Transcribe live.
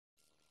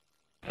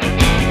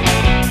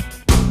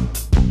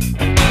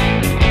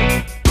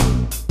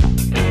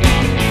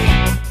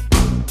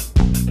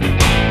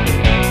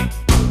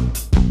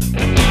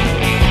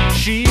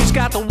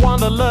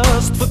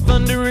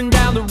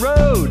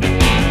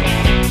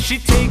She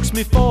takes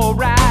me for a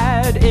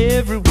ride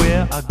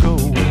everywhere I go.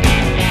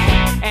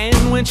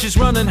 And when she's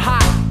running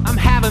hot, I'm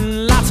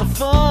having lots of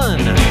fun.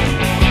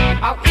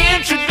 I'll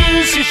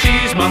introduce you,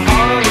 she's my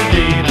Harley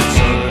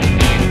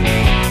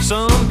Davidson.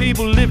 Some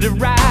people live to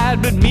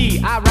ride, but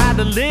me, I ride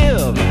to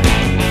live.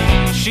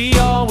 She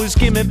always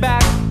give me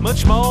back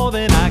much more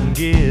than I can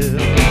give.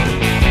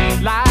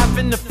 Life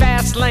in the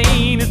fast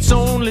lane, it's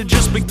only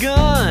just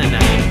begun.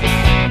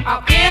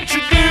 I'll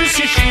introduce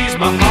you, she's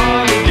my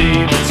Harley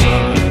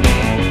Davidson.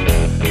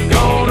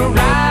 Gonna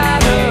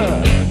ride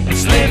her,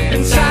 slip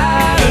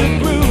inside her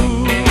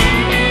groove.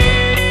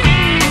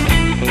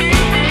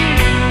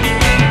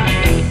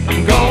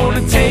 I'm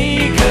gonna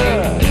take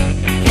her,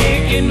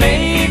 kick and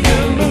make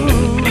her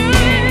move.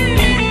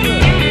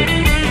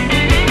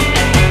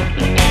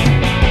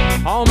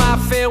 All my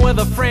fair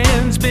weather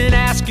friends been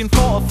asking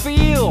for a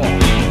feel.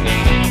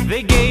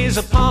 They gaze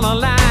upon her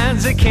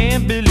lines, they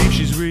can't believe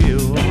she's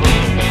real.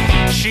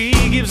 She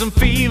gives them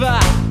fever,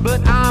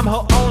 but I'm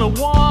her only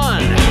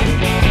one.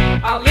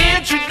 I'll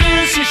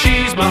introduce you,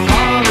 she's my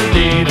Harley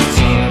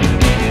Davidson.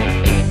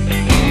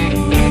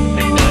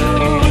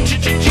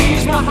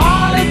 She's my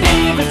Harley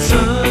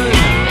Davidson.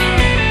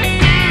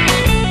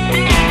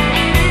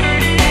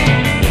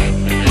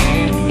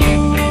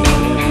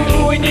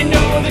 When you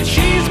know that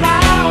she's my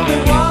only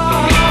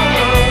one.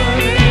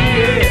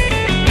 Yeah.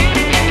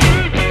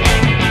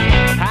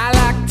 I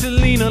like to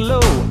lean her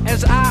low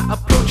as I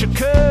approach a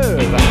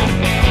curve.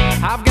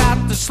 I've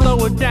got to slow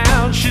her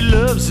down, she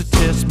loves to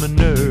test my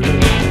nerve.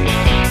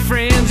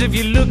 Friends, if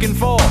you're looking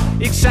for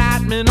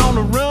excitement on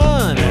the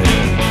run,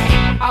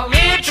 I'll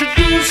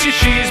introduce you,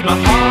 she's my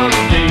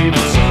Harley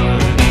Davidson.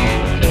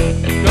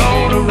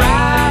 Gonna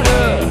ride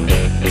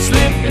her,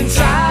 slip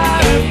inside